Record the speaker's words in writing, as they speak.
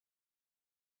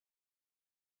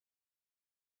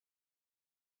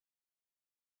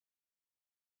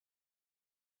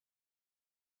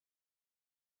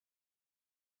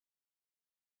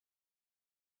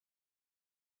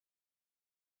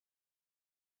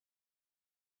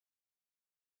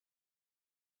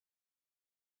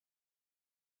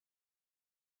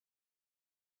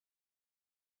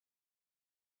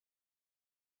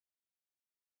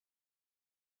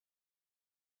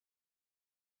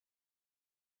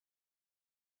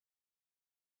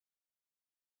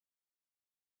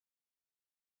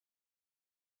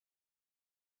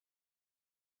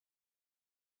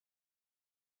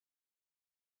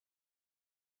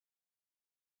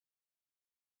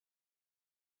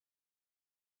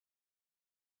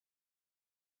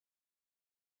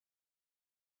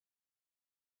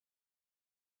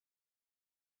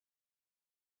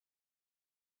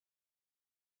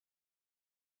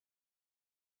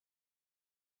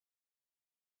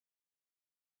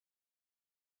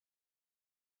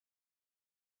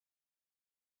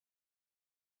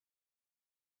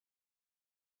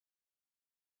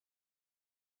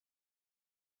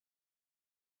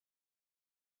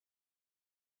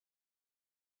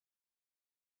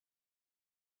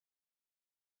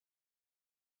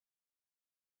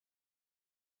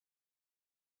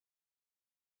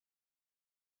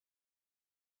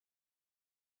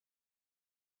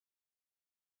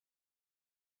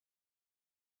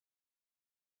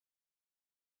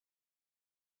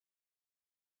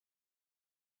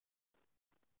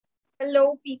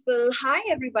Hello, people. Hi,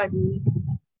 everybody.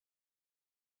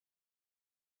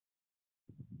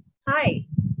 Hi.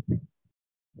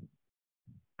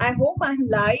 I hope I'm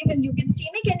live and you can see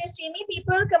me. Can you see me,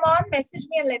 people? Come on, message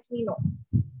me and let me know.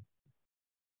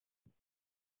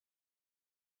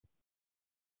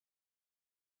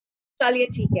 चलिए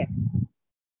ठीक है.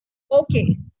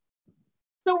 Okay.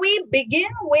 So we begin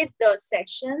with the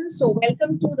session. So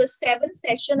welcome to the 7th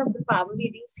session of the Power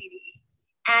Reading series.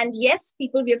 And yes,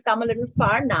 people, we have come a little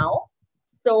far now.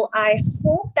 So I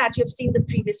hope that you've seen the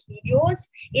previous videos.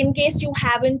 In case you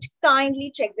haven't,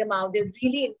 kindly check them out. They're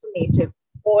really informative.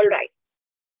 All right.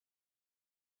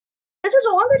 This is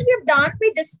all that we have done.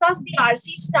 We discussed the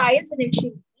RC styles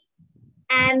initially.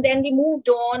 And then we moved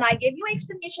on. I gave you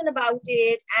explanation about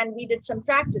it. And we did some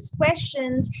practice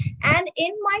questions. And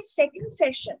in my second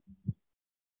session,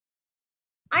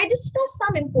 I discussed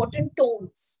some important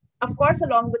tones. Of course,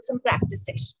 along with some practice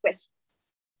questions.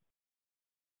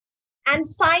 And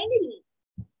finally,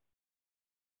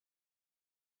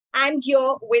 I'm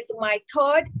here with my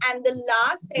third and the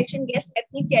last session. Yes, let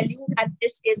me tell you that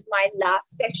this is my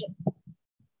last session.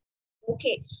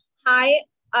 Okay. Hi,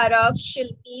 Arav,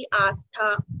 Shilpi,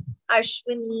 Astha,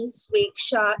 Ashwini,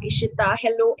 Sweksha, Ishita.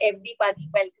 Hello, everybody.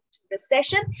 Welcome to the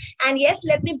session. And yes,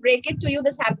 let me break it to you.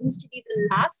 This happens to be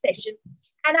the last session.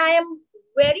 And I am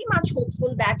very much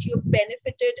hopeful that you've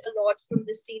benefited a lot from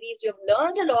this series. You've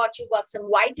learned a lot. You got some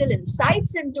vital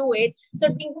insights into it. So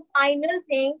being the final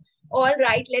thing, all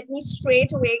right, let me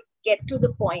straight away get to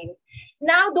the point.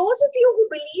 Now, those of you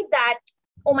who believe that,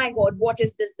 oh my God, what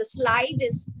is this? The slide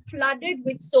is flooded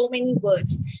with so many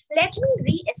words. Let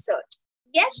me reassert.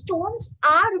 Yes, tones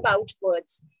are about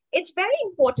words. It's very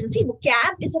important. See,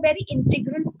 vocab is a very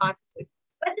integral part of it.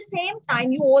 But at the same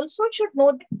time, you also should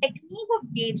know the technique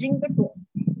of gauging the tone.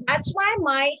 That's why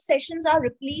my sessions are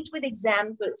replete with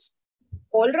examples.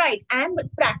 All right, and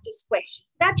with practice questions,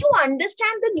 that you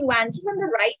understand the nuances and the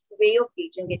right way of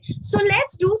gauging it. So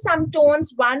let's do some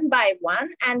tones one by one,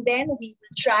 and then we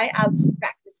will try out some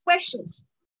practice questions.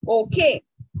 Okay,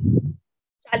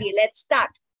 Chaliye, let's start.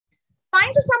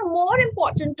 Find some more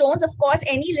important tones. Of course,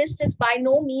 any list is by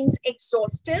no means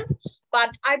exhaustive,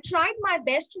 but I tried my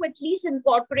best to at least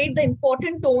incorporate the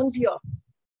important tones here.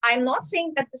 I'm not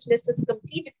saying that this list is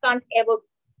complete. It can't ever be.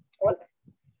 All right.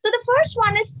 So the first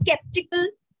one is skeptical,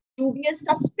 dubious,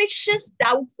 suspicious,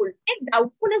 doubtful. And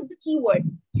doubtful is the key word.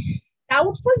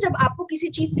 Doubtful, जब आपको किसी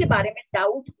चीज के बारे में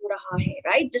doubt हो रहा है,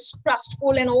 right?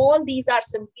 Distrustful, and all these are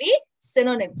simply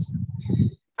synonyms.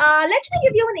 Let me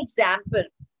give you an example.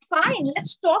 Fine,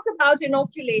 let's talk about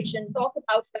inoculation, talk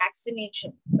about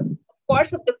vaccination, of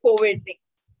course, of the COVID thing.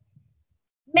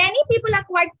 Many people are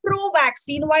quite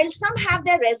pro-vaccine, while some have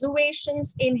their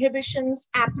reservations, inhibitions,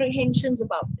 apprehensions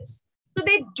about this. So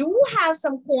they do have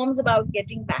some qualms about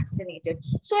getting vaccinated.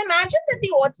 So imagine that the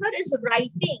author is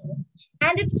writing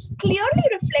and it's clearly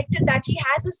reflected that he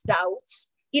has his doubts.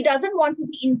 He doesn't want to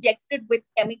be injected with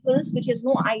chemicals, which he has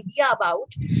no idea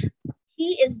about.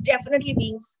 He is definitely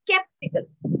being skeptical.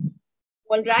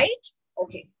 All right?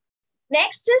 Okay.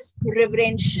 Next is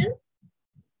reverential,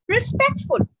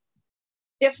 respectful,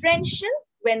 differential,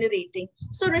 venerating.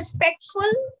 So respectful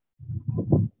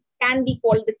can be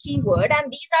called the keyword,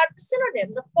 and these are the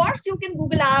synonyms. Of course, you can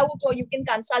Google out or you can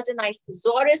consult a nice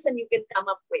thesaurus and you can come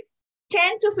up with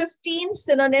 10 to 15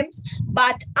 synonyms,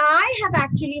 but I have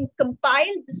actually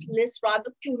compiled this list,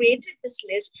 rather curated this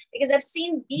list, because I've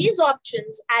seen these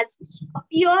options as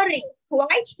appearing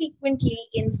quite frequently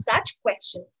in such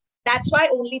questions. That's why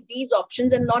only these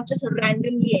options and not just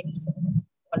randomly any synonym.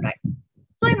 All right.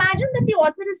 So imagine that the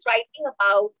author is writing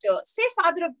about, say,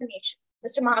 Father of the Nation,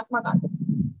 Mr. Mahatma Gandhi.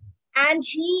 And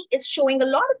he is showing a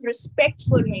lot of respect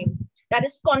for him, that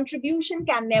his contribution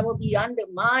can never be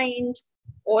undermined.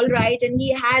 All right. And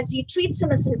he treats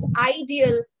him as his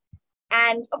ideal,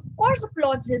 and of course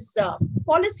applauds his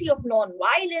policy of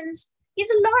non-violence. He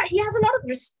has a lot of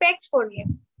respect for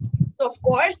him. So of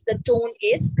course the tone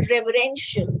is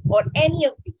reverential, or any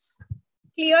of these.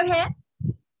 Clear here?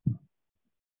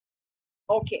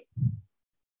 Okay.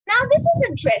 Now this is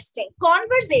interesting.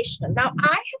 Conversational. Now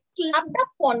I have clubbed up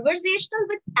conversational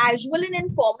with casual and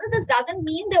informal. This doesn't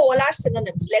mean they all are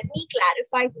synonyms. Let me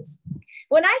clarify this.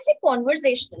 When I say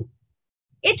conversational,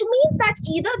 it means that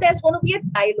either there's going to be a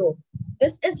dialogue.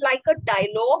 This is like a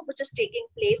dialogue which is taking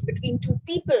place between two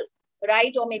people,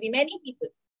 right? Or maybe many people.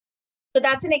 So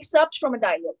that's an excerpt from a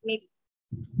dialogue, maybe.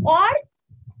 Or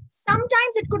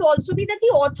sometimes it could also be that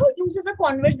the author uses a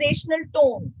conversational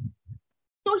tone.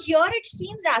 So here it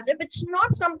seems as if it's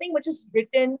not something which is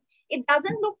written. It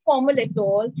doesn't look formal at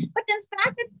all, but in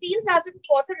fact, it feels as if the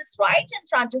author is right in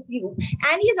front of you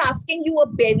and he's asking you a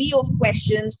bevy of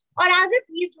questions, or as if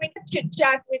he's doing a chit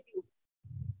chat with you.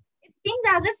 It seems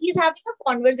as if he's having a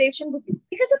conversation with you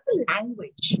because of the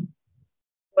language.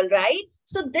 All right.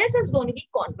 So this is going to be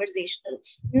conversational.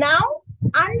 Now,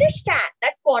 understand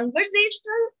that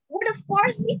conversational would of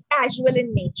course be casual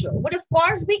in nature, would of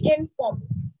course be informal.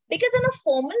 Because in a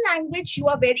formal language, you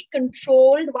are very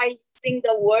controlled while using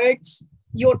the words.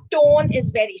 Your tone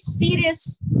is very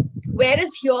serious.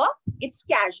 Whereas here, it's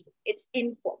casual, it's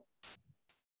informal.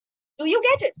 Do you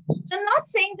get it? So I'm not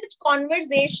saying that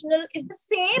conversational is the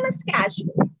same as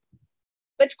casual,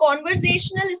 but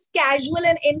conversational is casual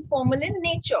and informal in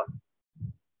nature.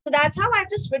 So that's how I've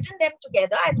just written them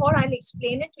together. I thought I'll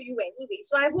explain it to you anyway.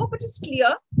 So I hope it is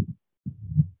clear.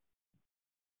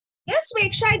 Yes,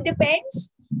 Sweksha, it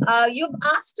depends. You've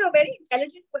asked a very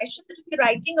intelligent question that if you're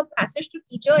writing a passage to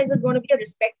teacher, is it going to be a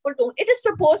respectful tone? It is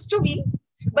supposed to be,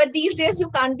 but these days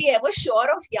you can't be ever sure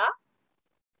of, yeah.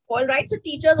 All right, so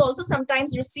teachers also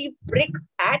sometimes receive brick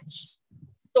bats.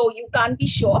 So you can't be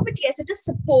sure, but yes, it is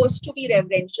supposed to be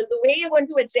reverential. The way you're going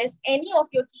to address any of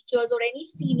your teachers or any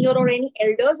senior or any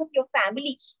elders of your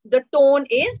family, the tone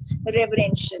is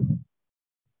reverential.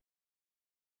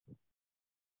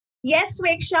 Yes,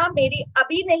 Sweksha, मेरी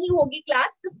अभी नहीं होगी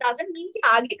class. This doesn't mean कि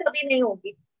आगे कभी नहीं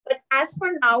होगी. But as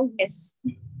for now, yes.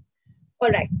 All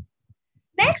right.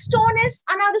 Next tone is,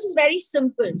 and now this is very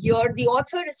simple. Here, the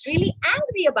author is really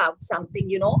angry about something,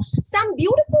 you know. Some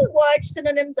beautiful word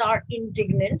synonyms are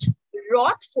indignant,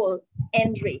 wrathful,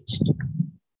 enraged.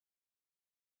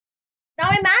 Now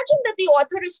imagine that the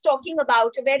author is talking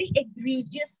about a very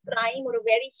egregious crime or a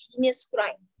very heinous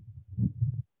crime.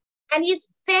 And he's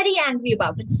very angry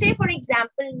about it. Say, for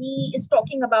example, he is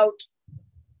talking about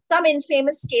some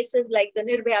infamous cases like the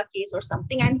Nirbhaya case or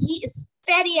something, and he is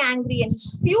very angry and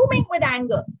he's fuming with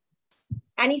anger.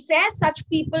 And he says such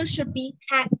people should be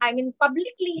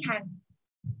publicly hanged.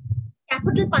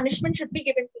 Capital punishment should be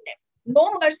given to them.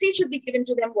 No mercy should be given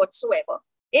to them whatsoever,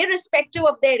 irrespective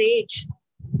of their age.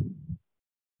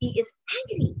 He is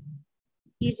angry.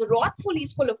 He's wrathful.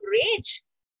 He's full of rage.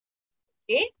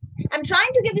 Okay. I'm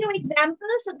trying to give you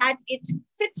examples so that it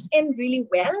fits in really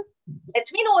well. Let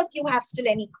me know if you have still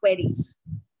any queries.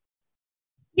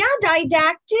 Yeah,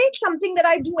 didactic, something that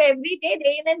I do every day,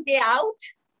 day in and day out.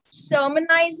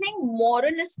 Sermonizing,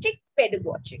 moralistic,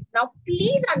 pedagogic. Now,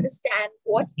 please understand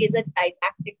what is a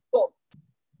didactic tone.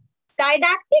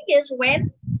 Didactic is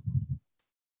when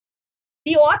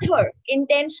the author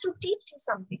intends to teach you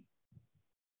something.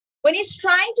 When he's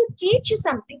trying to teach you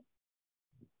something.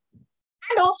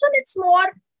 And often it's more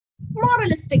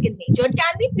moralistic in nature. It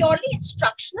can be purely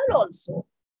instructional also.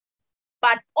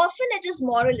 But often it is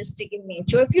moralistic in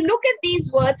nature. If you look at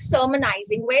these words,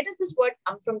 sermonizing, where does this word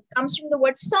come from? It comes from the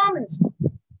word sermons.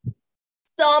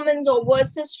 Sermons or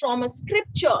verses from a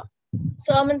scripture.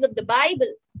 Sermons of the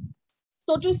Bible.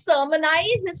 So to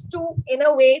sermonize is to, in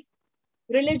a way,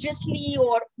 religiously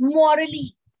or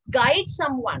morally guide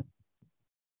someone.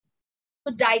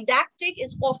 So didactic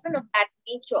is often of that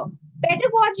nature.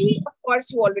 Pedagogy, of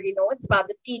course, you already know, it's about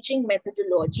the teaching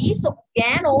methodology. So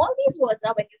again, all these words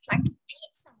are when you're trying to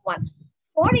teach someone.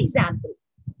 For example,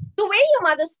 the way your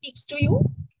mother speaks to you,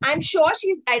 I'm sure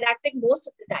she's didactic most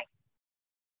of the time.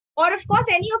 Or of course,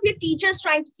 any of your teachers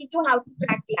trying to teach you how to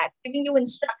crack CLAT, giving you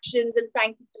instructions and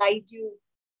trying to guide you.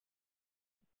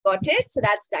 Got it? So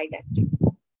that's didactic.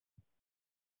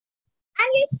 And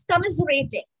yes,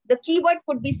 commiserating. The keyword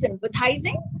could be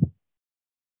sympathizing.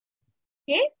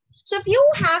 Okay. So if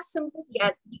you have sympathy,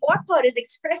 as the author is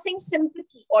expressing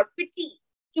sympathy or pity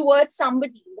towards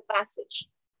somebody in the passage,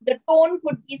 the tone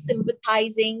could be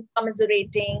sympathizing,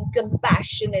 commiserating,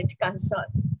 compassionate, concern.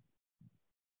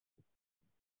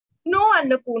 No,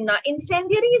 Annapurna,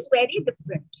 incendiary is very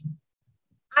different.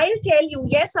 I'll tell you,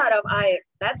 yes, Arav,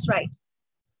 that's right.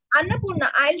 Annapurna,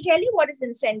 I'll tell you what is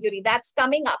incendiary. That's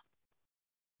coming up.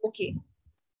 Okay.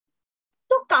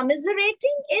 So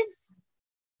commiserating is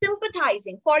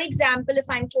sympathizing. For example, if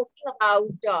I'm talking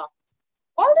about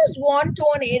all those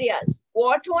war-torn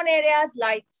areas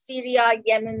like Syria,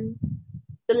 Yemen,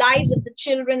 the lives of the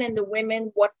children and the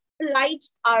women, what plight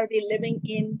are they living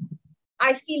in?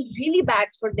 I feel really bad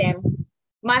for them.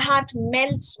 My heart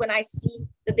melts when I see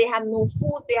that they have no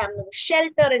food, they have no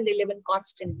shelter, and they live in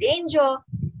constant danger.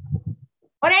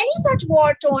 Or any such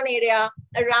war-torn area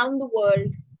around the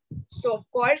world. So, of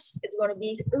course, it's going to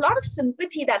be a lot of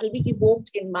sympathy that will be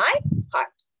evoked in my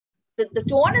heart. The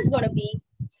tone is going to be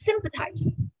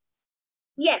sympathizing.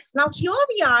 Yes, now here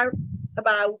we are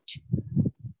about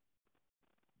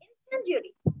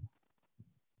incendiary.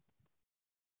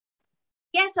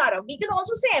 Yes, Sarah, we can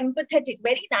also say empathetic.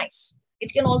 Very nice.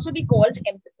 It can also be called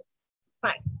empathetic.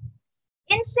 Fine.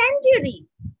 Incendiary.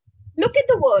 Look at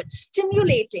the word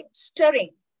stimulating,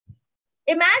 stirring.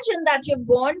 Imagine that you've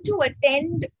gone to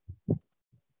attend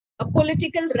a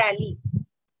political rally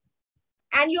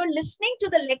and you're listening to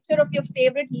the lecture of your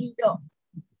favorite leader.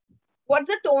 What's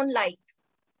the tone like?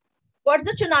 What's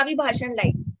the Chunavi Bhashan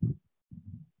like?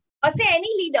 Or say any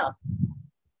leader.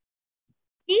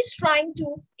 He's trying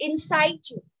to incite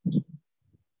you.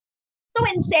 So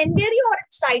incendiary or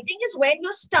inciting is when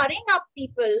you're stirring up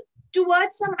people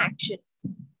towards some action.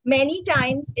 Many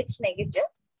times it's negative.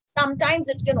 Sometimes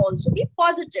it can also be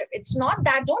positive. It's not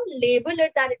that, don't label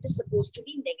it that it is supposed to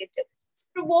be negative. It's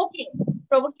provoking,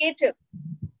 provocative.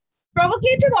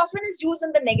 Provocative often is used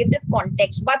in the negative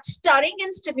context, but stirring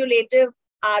and stimulative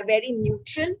are very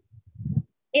neutral.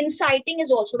 Inciting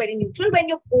is also very neutral when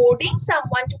you're ordering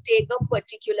someone to take a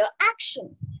particular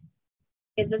action.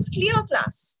 Is this clear,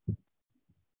 class?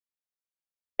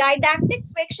 Didactic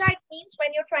Sweksha, it means when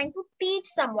you're trying to teach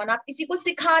someone, आप किसी को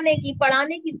सिखाने की,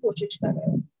 पढ़ाने की कोशिश कर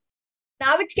रहे हो.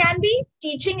 Now it can be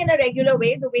teaching in a regular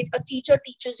way, the way a teacher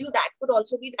teaches you, that could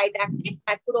also be didactic,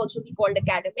 that could also be called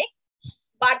academic.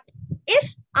 But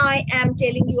if I am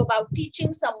telling you about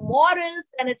teaching some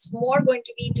morals, then it's more going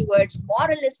to be towards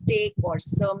moralistic or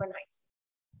sermonizing.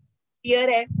 Clear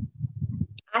hai?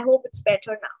 I hope it's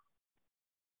better now.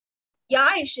 Yeah,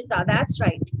 Ishita, that's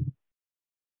right.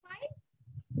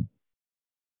 Fine.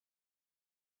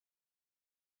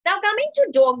 Now coming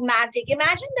to dogmatic,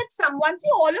 imagine that someone, see,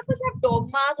 all of us have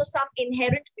dogmas or some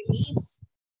inherent beliefs.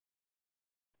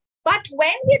 But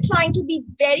when we're trying to be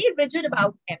very rigid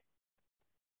about them,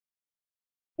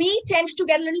 we tend to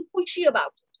get a little pushy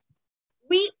about it.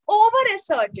 We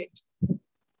over-assert it. And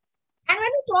when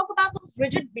we talk about those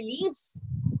rigid beliefs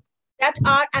that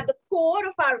are at the core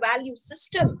of our value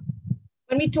system,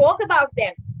 when we talk about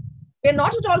them, we're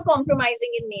not at all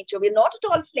compromising in nature. We're not at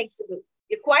all flexible.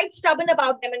 We're quite stubborn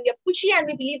about them and we're pushy and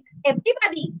we believe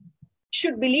everybody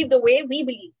should believe the way we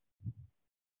believe.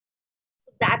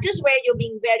 So that is where you're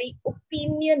being very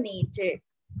opinionated.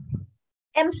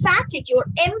 Emphatic, you're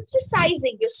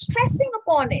emphasizing, you're stressing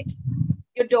upon it.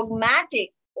 You're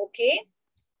dogmatic, okay?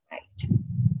 Right.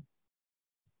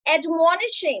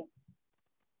 Admonishing.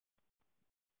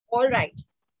 All right.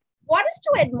 What is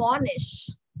to admonish?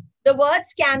 The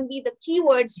words can be, the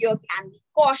keywords here can be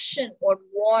caution or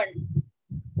warn.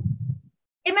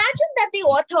 Imagine that the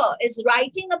author is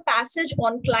writing a passage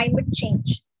on climate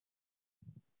change.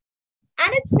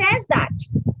 And it says that,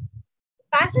 the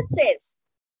passage says,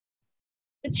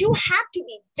 that you have to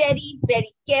be very,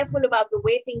 very careful about the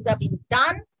way things are being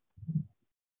done.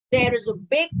 There is a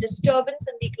big disturbance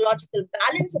in the ecological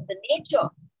balance of the nature.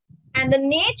 And the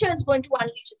nature is going to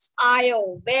unleash its ire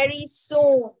very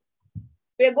soon.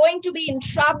 We're going to be in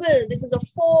trouble. This is a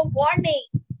forewarning.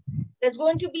 There's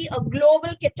going to be a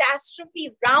global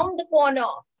catastrophe round the corner.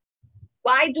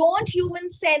 Why don't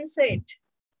humans sense it?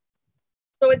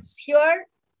 So it's here,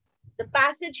 the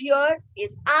passage here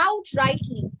is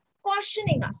outrightly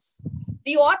cautioning us.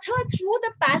 The author, through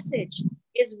the passage,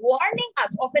 is warning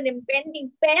us of an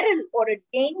impending peril or a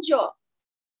danger.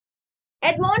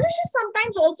 Admonish is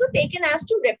sometimes also taken as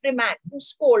to reprimand, to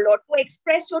scold, or to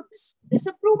express your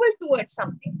disapproval towards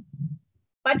something.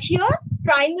 But here,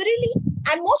 primarily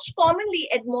and most commonly,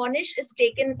 admonish is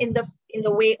taken in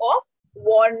the way of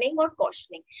warning or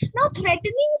cautioning. Now,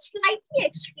 threatening is slightly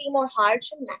extreme or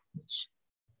harsh in language.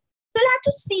 So you'll have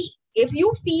to see. If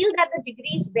you feel that the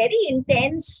degree is very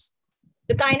intense,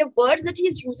 the kind of words that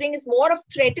he's using is more of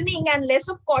threatening and less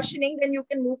of cautioning, then you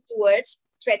can move towards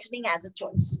threatening as a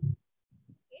choice.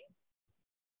 Okay.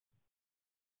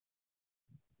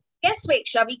 Yes,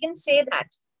 Sweksha, we can say that.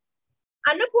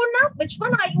 Annapurna, which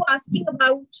one are you asking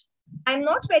about? I'm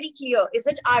not very clear. Is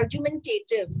it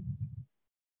argumentative?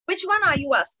 Which one are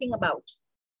you asking about?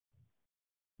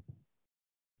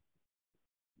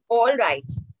 All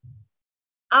right.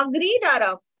 Agreed,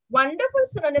 Araf. Wonderful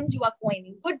synonyms you are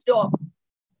coining. Good job.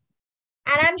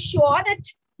 And I'm sure that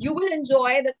you will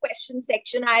enjoy the question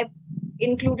section. I've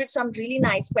included some really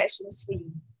nice questions for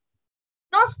you.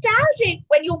 Nostalgic,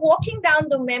 when you're walking down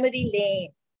the memory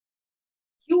lane,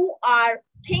 you are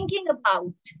thinking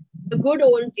about the good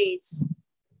old days.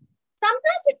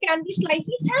 Sometimes it can be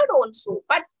slightly sad also,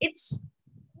 but it's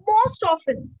most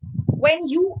often when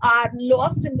you are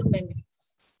lost in the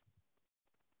memories.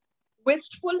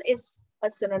 Wistful is a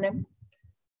synonym.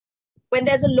 When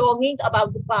there's a longing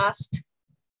about the past.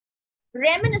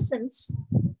 Reminiscence,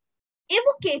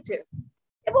 evocative.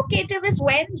 Evocative is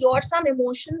when some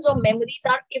emotions or memories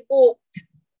are evoked.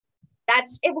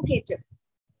 That's evocative.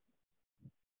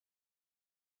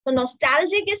 So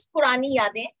nostalgic is purani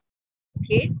yadein.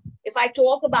 Okay. If I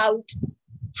talk about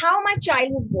how my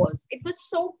childhood was, it was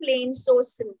so plain, so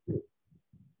simple.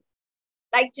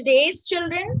 Like today's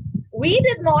children, we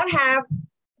did not have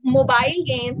mobile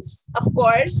games, of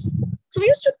course. So we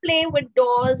used to play with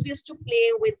dolls. We used to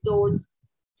play with those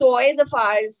toys of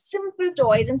ours, simple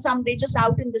toys, and someday just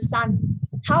out in the sun.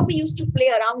 How we used to play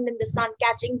around in the sun,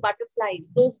 catching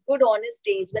butterflies, those good honest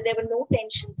days when there were no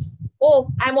tensions. Oh,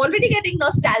 I'm already getting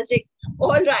nostalgic.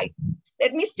 All right,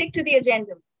 let me stick to the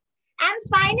agenda. And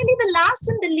finally, the last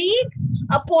in the league,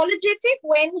 apologetic,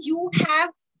 when you have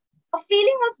a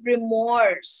feeling of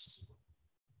remorse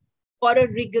or a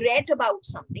regret about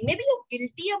something. Maybe you're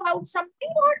guilty about something,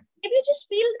 or maybe you just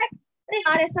feel that, "Arey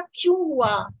yaar, aisa kyun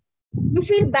hua?" You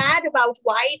feel bad about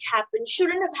why it happened,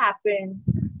 shouldn't have happened.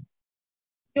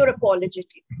 You're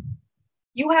apologetic.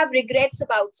 You have regrets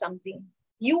about something.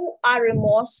 You are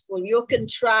remorseful, you're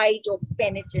contrite or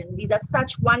penitent. These are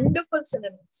such wonderful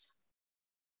synonyms.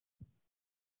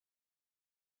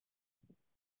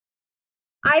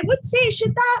 I would say,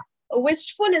 Ishita,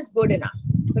 wistful is good enough.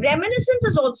 Reminiscence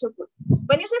is also good.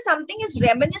 When you say something is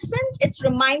reminiscent, it's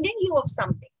reminding you of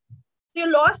something.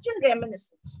 You're lost in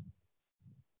reminiscence.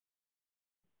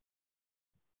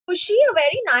 Khushi, a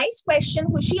very nice question.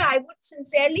 Khushi, I would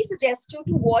sincerely suggest you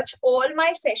to watch all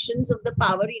my sessions of the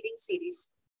Power Reading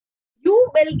series. You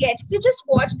will get, if you just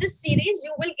watch this series,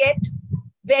 you will get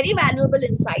very valuable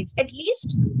insights. At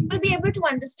least you will be able to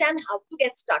understand how to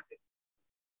get started.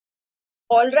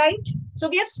 All right. So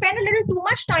we have spent a little too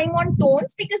much time on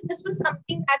tones because this was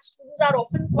something that students are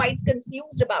often quite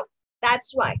confused about.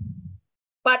 That's why.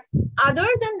 But other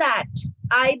than that,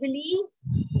 I believe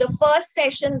the first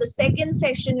session, the second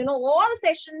session, all the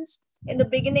sessions in the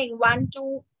beginning, 1,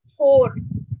 2, 4,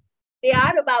 they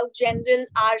are about general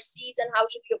RCs and how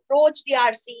should you approach the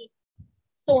RC,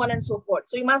 so on and so forth.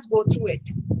 So you must go through it.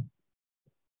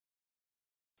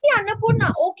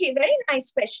 Annapurna, okay, very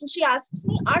nice question. She asks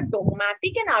me, are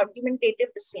dogmatic and argumentative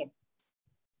the same?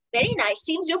 Very nice.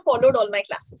 Seems you followed all my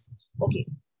classes. Okay.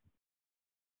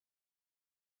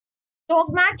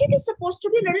 Dogmatic is supposed to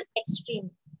be a little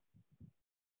extreme.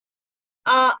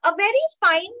 A very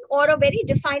fine or a very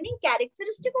defining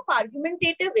characteristic of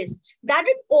argumentative is that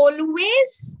it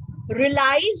always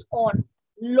relies on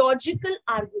logical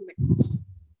arguments.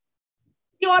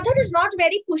 The author is not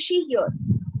very pushy here.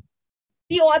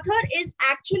 The author is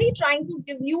actually trying to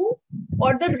give you,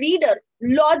 or the reader,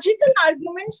 logical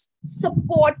arguments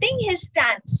supporting his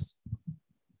stance.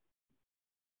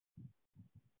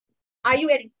 Are you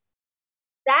ready?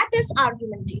 That is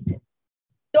argumentative.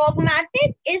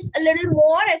 Dogmatic is a little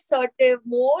more assertive,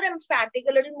 more emphatic,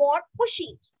 a little more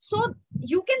pushy. So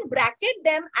you can bracket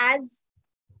them as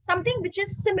something which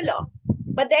is similar,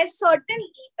 but there's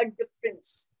certainly a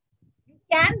difference. You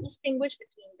can distinguish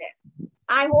between them.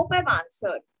 I hope I've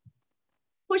answered.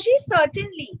 Khushi,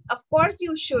 certainly. Of course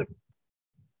you should.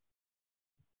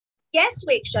 Yes,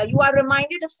 Veksha, you are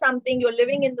reminded of something. You're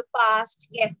living in the past.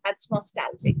 Yes, that's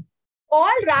nostalgic.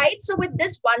 All right, so with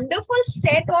this wonderful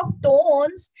set of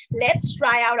tones, let's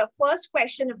try out our first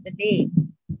question of the day.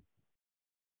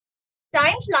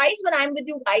 Time flies when I'm with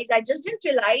you guys. I just didn't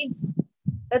realize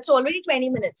that's already 20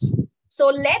 minutes. So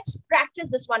let's practice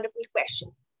this wonderful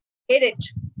question. Hit it.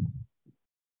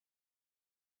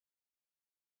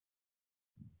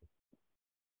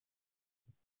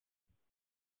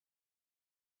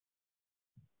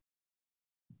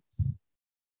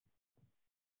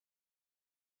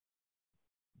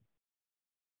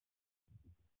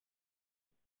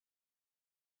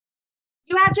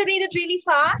 You have to read it really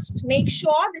fast. Make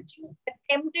sure that you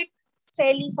attempt it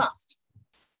fairly fast.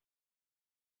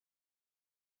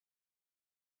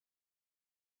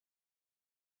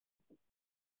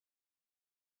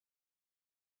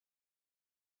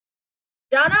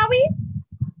 Done, are we?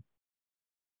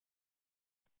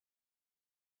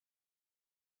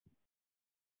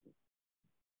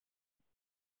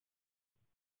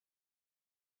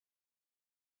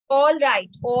 All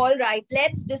right.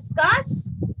 Let's discuss.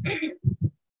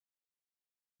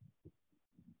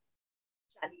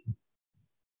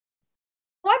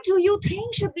 What do you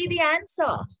think should be the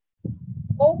answer?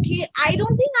 Okay, I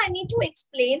don't think I need to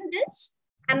explain this.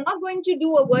 I'm not going to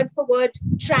do a word-for-word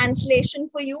translation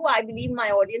for you. I believe my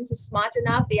audience is smart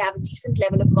enough. They have a decent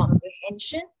level of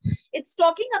comprehension. It's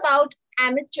talking about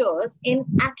amateurs in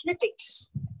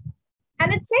athletics.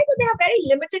 And it says that they have very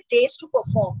limited days to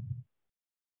perform.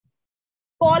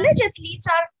 College athletes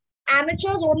are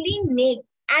amateurs only in name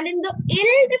and in the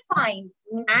ill-defined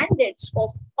mandates of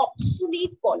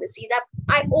obsolete policies.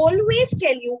 I always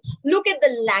tell you, look at the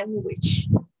language.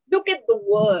 Look at the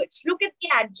words, look at the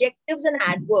adjectives and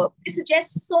adverbs. They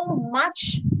suggest so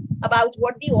much about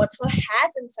what the author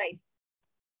has inside.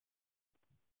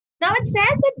 Now it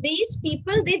says that these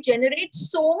people, they generate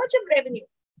so much of revenue.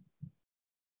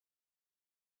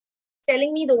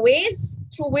 Telling me the ways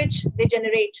through which they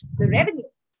generate the revenue.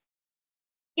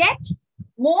 Yet,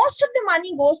 most of the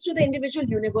money goes to the individual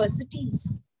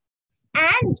universities.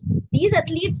 And these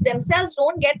athletes themselves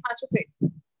don't get much of it.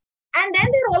 And then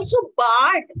they're also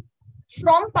barred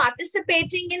from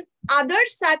participating in other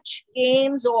such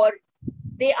games, or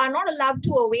they are not allowed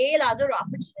to avail other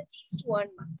opportunities to earn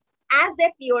money as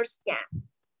their peers can.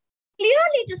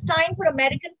 Clearly, it is time for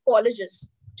American colleges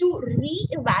to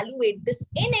reevaluate this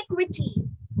inequity.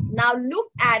 Now look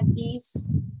at these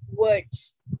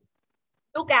words.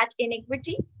 Look at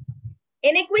inequity.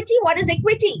 Inequity, what is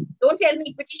equity? Don't tell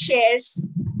me equity shares.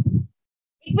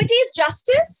 Equity is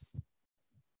justice.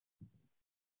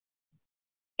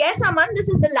 Yes, Aman, this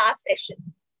is the last session.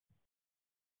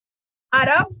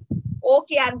 Arav,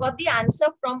 okay, I've got the answer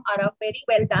from Arav. Very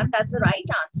well done. That's the right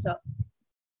answer.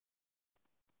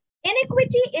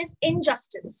 Inequity is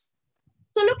injustice.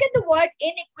 So look at the word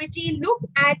inequity. Look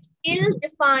at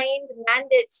ill-defined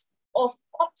mandates of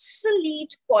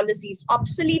obsolete policies.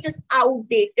 Obsolete is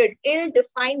outdated.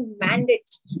 Ill-defined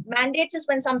mandates. Mandates is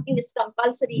when something is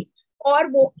compulsory or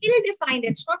more ill-defined.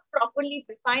 It's not properly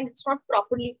defined. It's not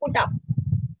properly put up.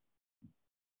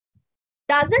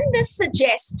 Doesn't this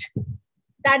suggest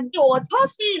that the author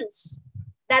feels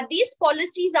that these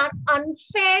policies are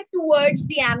unfair towards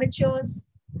the amateurs,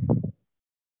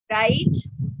 right?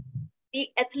 The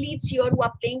athletes here who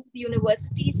are playing for the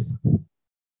universities.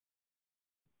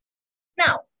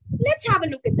 Now, let's have a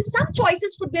look at this. Some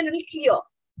choices could be a little clear.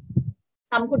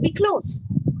 Some could be close.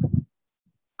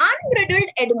 Unbridled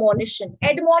admonition.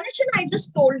 Admonition, I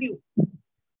just told you.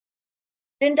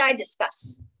 Didn't I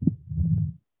discuss?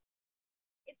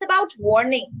 It's about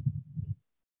warning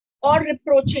or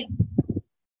reproaching.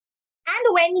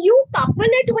 And when you couple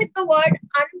it with the word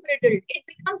unbridled, it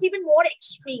becomes even more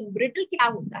extreme. Bridle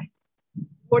kya hota hai?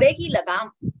 Ghode ki lagam.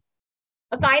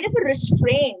 A kind of a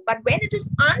restraint. But when it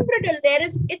is unbridled,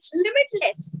 it's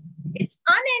limitless. It's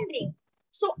unending.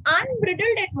 So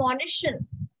unbridled admonition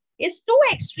is too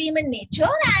extreme in nature,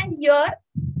 and here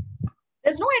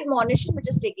there's no admonition which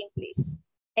is taking place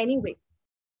anyway.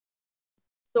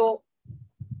 So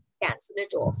cancel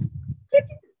it off.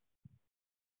 Critical.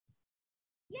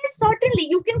 Yes, certainly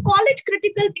you can call it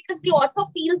critical because the author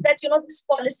feels that, this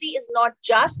policy is not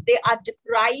just. They are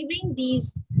depriving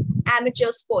these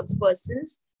amateur sports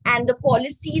persons and the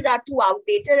policies are too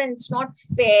outdated and it's not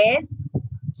fair.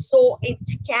 So it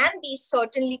can be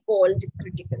certainly called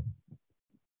critical.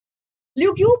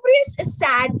 Lugubrious is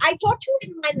sad. I taught you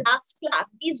in my last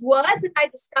class. These words that I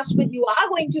discussed with you are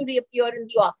going to reappear in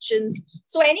the options.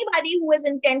 So anybody who has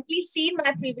intently seen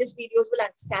my previous videos will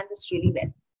understand this really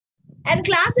well. And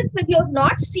class, if you have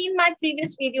not seen my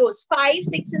previous videos, 5,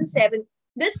 6, and 7,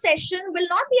 this session will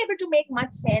not be able to make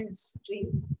much sense to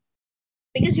you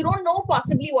because you don't know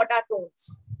possibly what are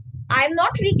tones. I have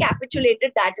not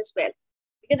recapitulated that as well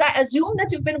because I assume that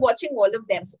you've been watching all of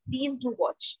them. So please do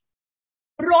watch.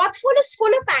 Wrathful is full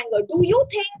of anger. Do you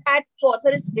think that the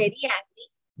author is very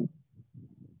angry?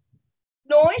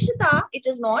 No, Ishita, it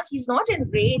is not. He's not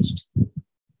enraged.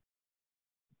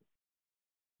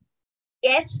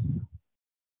 Yes.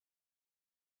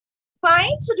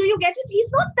 Fine. So do you get it?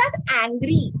 He's not that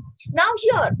angry. Now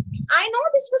here, I know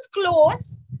this was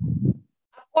close.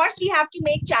 Of course, we have to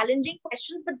make challenging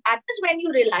questions, but that is when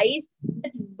you realize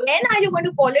that when are you going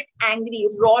to call it angry?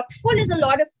 Wrathful is a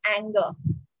lot of anger.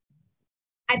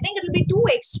 I think it will be too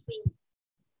extreme.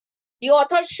 The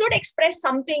author should express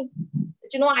something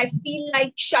that, I feel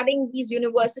like shutting these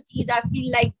universities. I feel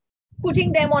like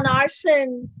putting them on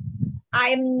arson. I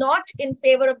am not in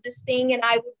favor of this thing and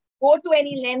I would go to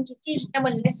any length to teach them a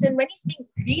lesson. When he's being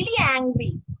really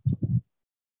angry,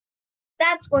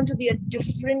 that's going to be a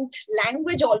different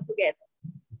language altogether.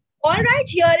 All right,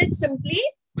 here it's simply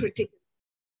critical.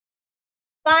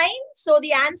 Fine. So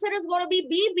the answer is going to be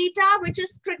B, beta, which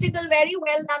is critical. Very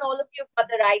well done. All of you got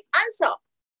the right answer.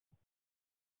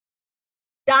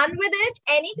 Done with it?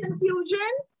 Any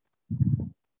confusion?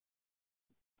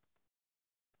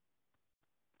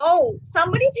 Oh,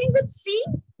 somebody thinks it's C.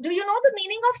 Do you know the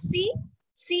meaning of C?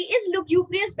 C is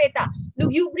lugubrious, beta.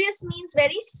 Lugubrious means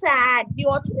very sad. The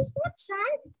author is not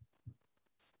sad.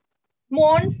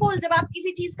 Mournful. जब आप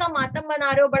किसी चीज का मातम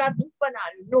बना रहे हो, बड़ा दुख बना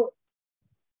रहे हो. No.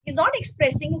 He's not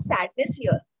expressing his sadness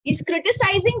here. He's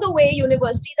criticizing the way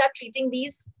universities are treating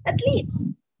these athletes.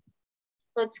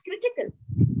 So it's critical.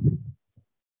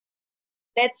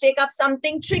 Let's take up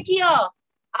something trickier.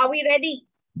 Are we ready?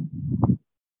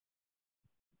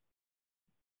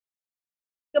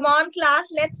 Come on, class,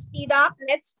 let's speed up.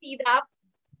 Let's speed up.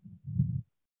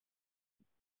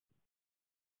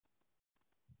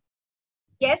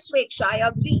 Yes, Sweksha, I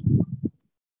agree.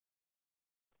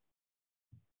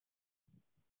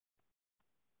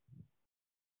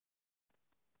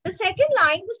 The second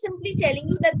line was simply telling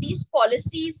you that these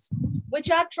policies,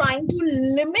 which are trying to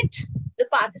limit the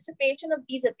participation of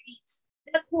these athletes,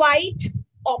 they're quite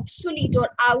obsolete or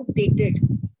outdated.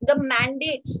 The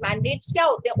mandates क्या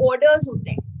होते हैं? Orders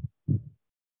होते हैं.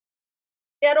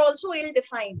 They're also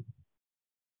ill-defined.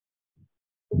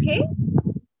 Okay?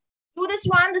 Do this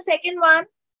one, the second one.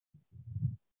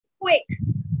 Quick.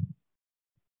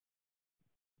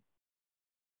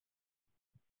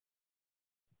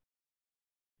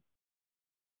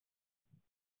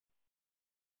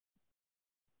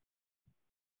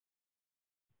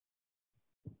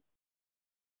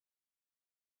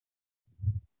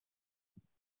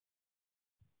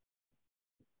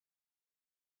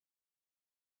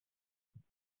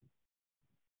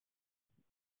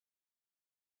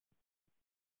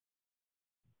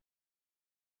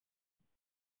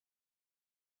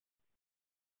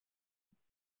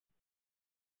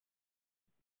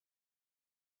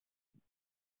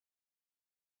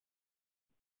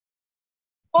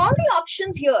 All the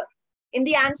options here in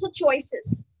the answer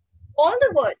choices, all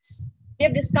the words, we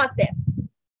have discussed them.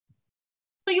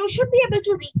 So you should be able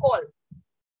to recall.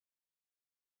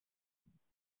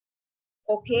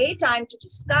 Okay, time to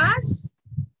discuss.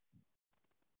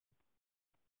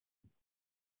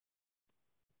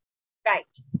 Right.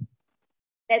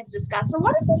 Let's discuss. So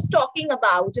what is this talking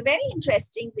about? A very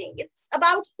interesting thing. It's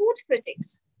about food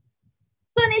critics.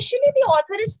 So initially the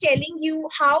author is telling you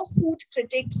how food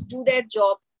critics do their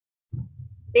job.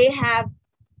 They have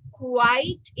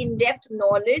quite in-depth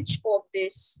knowledge of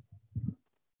this,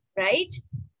 right?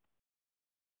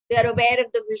 They're aware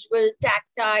of the visual,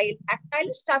 tactile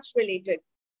is touch related,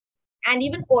 and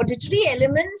even auditory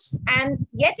elements, and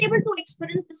yet able to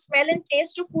experience the smell and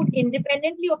taste of food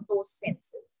independently of those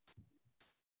senses.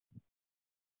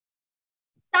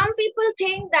 Some people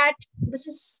think that this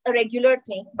is a regular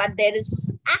thing, but there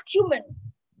is acumen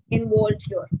involved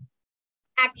here.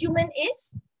 Acumen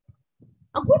is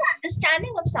a good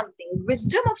understanding of something,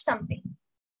 wisdom of something.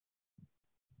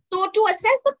 So to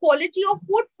assess the quality of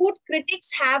food, food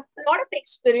critics have a lot of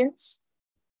experience.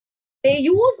 They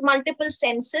use multiple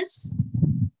senses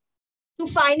to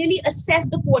finally assess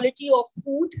the quality of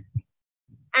food.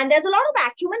 And there's a lot of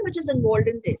acumen which is involved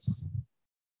in this.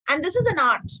 And this is an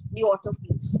art, the author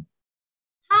feels.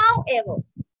 However,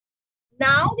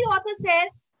 now the author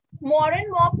says more and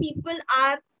more people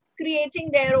are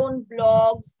creating their own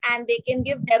blogs and they can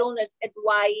give their own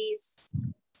advice.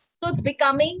 So it's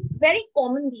becoming very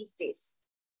common these days.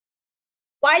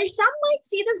 While some might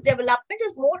see this development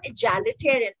as more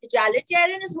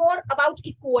egalitarian is more about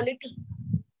equality.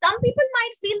 Some people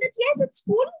might feel that yes, it's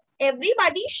cool.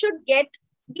 Everybody should get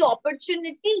the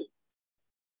opportunity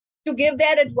to give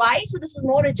their advice. So this is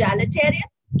more egalitarian,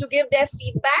 to give their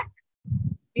feedback.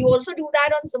 We also do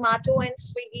that on Zomato and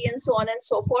Swiggy and so on and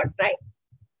so forth, right?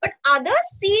 But others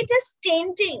see it as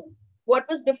tainting what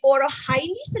was before a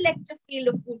highly selective field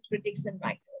of food critics and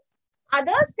writers.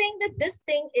 Others think that this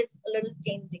thing is a little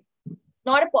tainting,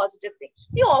 not a positive thing.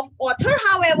 The author,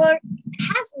 however,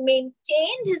 has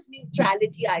maintained his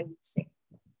neutrality, I would say.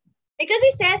 Because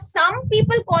he says some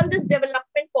people call this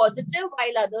development positive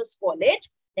while others call it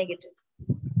negative.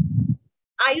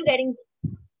 Are you getting it?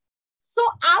 So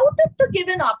out of the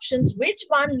given options, which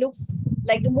one looks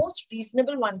like the most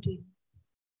reasonable one to you?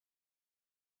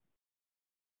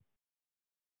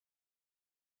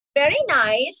 Very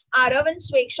nice. Arav and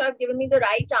Sweksha have given me the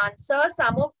right answer.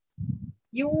 Some of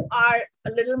you are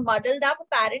a little muddled up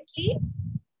apparently.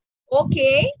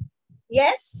 Okay.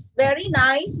 Yes, very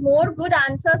nice. More good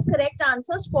answers, correct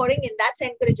answers pouring in. That's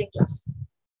encouraging, class.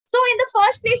 So in the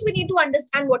first place, we need to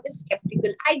understand what is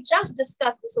skeptical. I just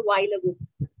discussed this a while ago.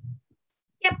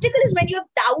 Skeptical is when you have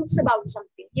doubts about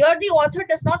something. Here, the author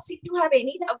does not seem to have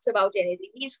any doubts about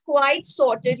anything. He's quite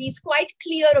sorted. He's quite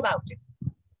clear about it.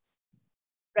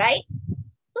 Right?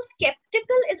 So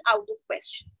skeptical is out of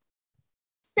question.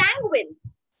 Sanguine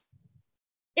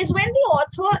is when the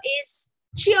author is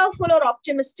cheerful or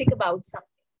optimistic about something.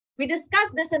 We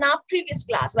discussed this in our previous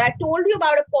class where I told you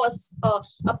about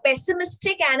a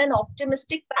pessimistic and an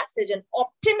optimistic passage. And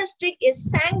optimistic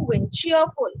is sanguine,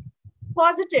 cheerful,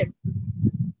 positive.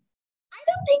 I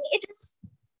don't think it is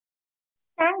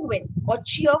sanguine or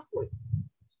cheerful.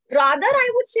 Rather, I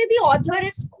would say the author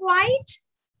is quite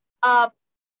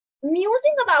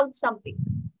musing about something.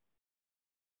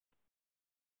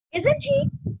 Isn't he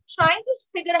trying to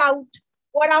figure out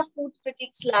what are food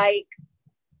critics like?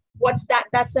 What's that?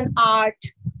 That's an art.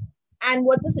 And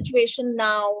what's the situation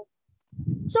now?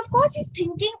 So of course he's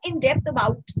thinking in depth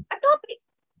about a topic.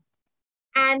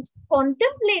 And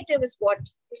contemplative is what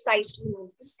precisely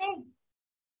means the same.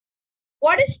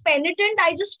 What is penitent?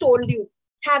 I just told you,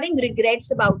 having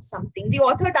regrets about something. The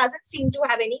author doesn't seem to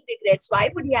have any regrets. Why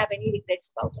would he have any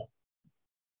regrets about it?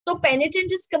 So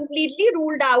penitent is completely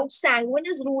ruled out. Sanguine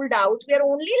is ruled out. We are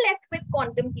only left with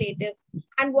contemplative.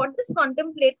 And what does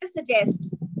contemplative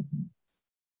suggest?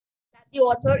 That the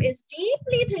author is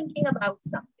deeply thinking about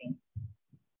something.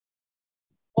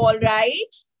 All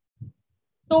right.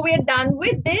 So we're done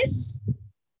with this.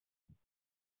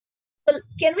 So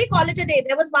can we call it a day?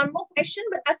 There was one more question,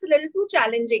 but that's a little too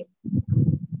challenging.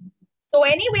 So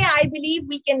anyway, I believe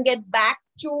we can get back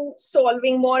to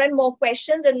solving more and more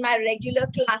questions in my regular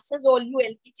classes, all you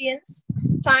LPTians.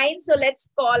 Fine, so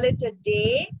let's call it a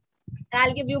day. And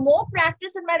I'll give you more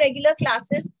practice in my regular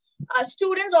classes.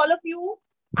 Students, all of you,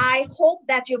 I hope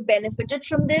that you've benefited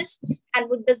from this. And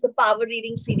with this, the power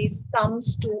reading series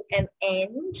comes to an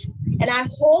end. And I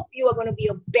hope you are going to be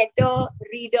a better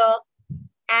reader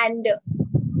and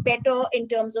better in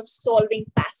terms of solving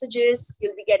passages.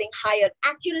 You'll be getting higher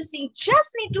accuracy.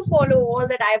 Just need to follow all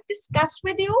that I've discussed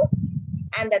with you.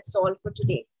 And that's all for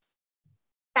today.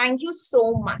 Thank you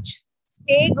so much.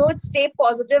 Stay good, stay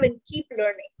positive, and keep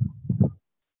learning.